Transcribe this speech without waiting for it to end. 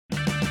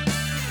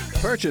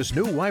Purchase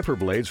new wiper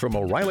blades from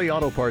O'Reilly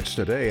Auto Parts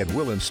today and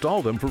we'll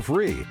install them for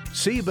free.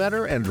 See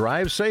better and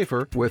drive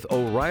safer with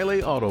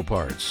O'Reilly Auto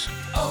Parts.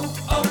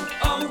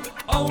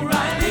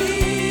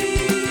 O'Reilly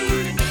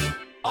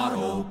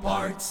Auto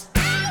Parts.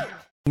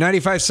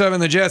 95.7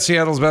 The Jet,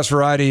 Seattle's best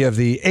variety of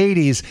the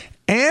 80s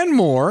and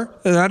more.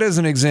 That is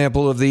an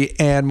example of the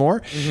and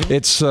more.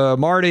 It's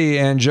Marty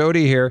and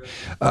Jody here.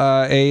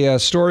 A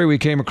story we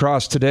came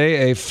across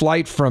today. A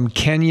flight from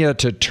Kenya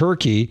to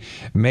Turkey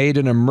made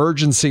an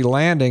emergency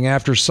landing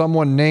after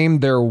someone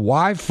named their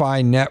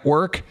Wi-Fi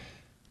network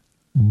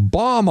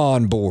Bomb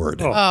on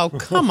Board. Oh,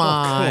 come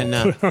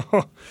on.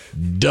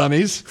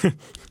 Dummies.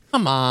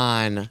 Come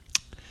on.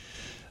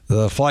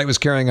 The flight was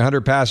carrying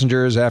 100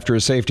 passengers. After a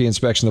safety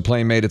inspection, the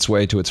plane made its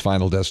way to its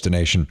final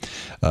destination.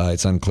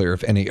 It's unclear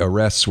if any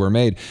arrests were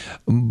made.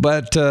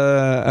 But,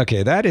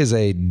 okay, that is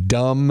a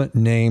dumb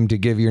name to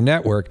give your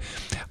network.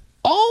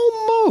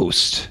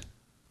 Almost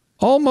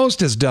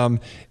as dumb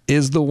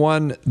is the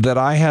one that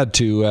I had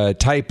to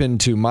type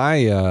into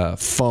my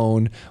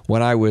phone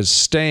when I was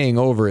staying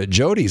over at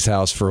Jody's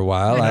house for a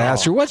while. I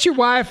asked her, what's your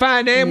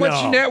Wi-Fi name?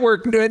 What's your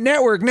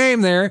network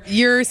name there?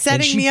 You're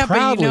setting me up,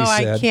 but you know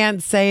I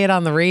can't say it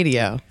on the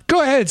radio.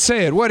 Go ahead,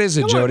 say it. What is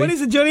it, Jody? What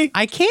is it, Jody?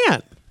 I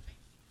can't.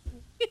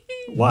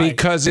 Why?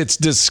 Because it's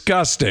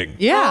disgusting.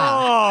 Yeah.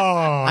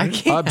 Oh, I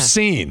can't.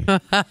 Obscene.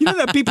 you know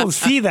that people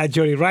see that,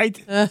 Jody, right?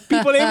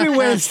 People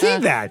everywhere see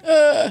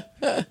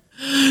that.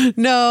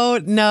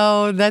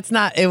 No, that's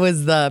not. It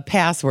was the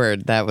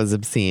password that was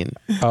obscene.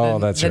 Oh,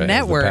 that's right.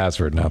 Network, the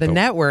password, not the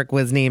network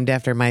was named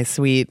after my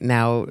sweet,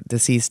 now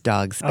deceased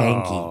dog,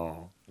 Spanky.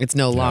 Oh. It's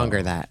no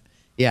longer that.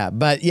 Yeah,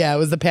 but yeah, it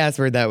was the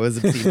password that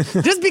was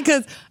obscene. Just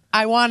because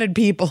I wanted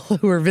people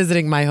who were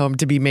visiting my home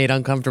to be made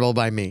uncomfortable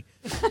by me.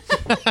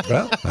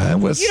 Well,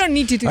 you don't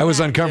need to do I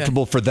was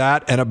uncomfortable for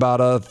that and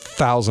about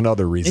 1,000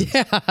 other reasons.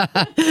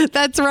 Yeah,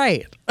 that's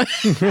right.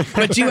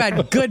 But you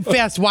had good,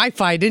 fast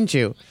Wi-Fi, didn't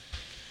you?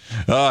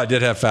 Oh, I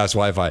did have fast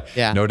Wi-Fi.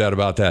 Yeah. No doubt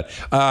about that.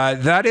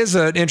 That is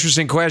an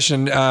interesting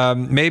question.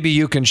 Maybe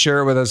you can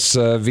share with us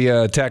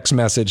via text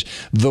message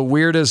the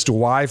weirdest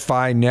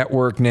Wi-Fi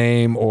network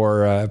name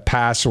or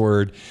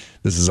password.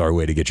 This is our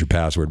way to get your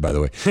password, by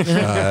the way,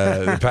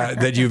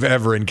 that you've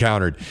ever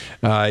encountered.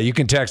 You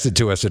can text it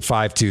to us at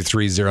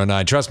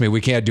 52309. Trust me, we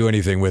can't do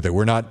anything with it.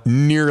 We're not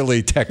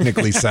nearly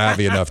technically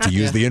savvy enough to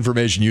use the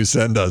information you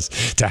send us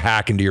to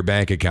hack into your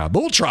bank account.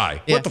 But we'll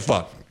try. Yeah. What the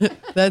fuck?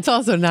 That's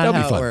also not That'll be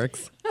how fun. it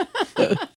works.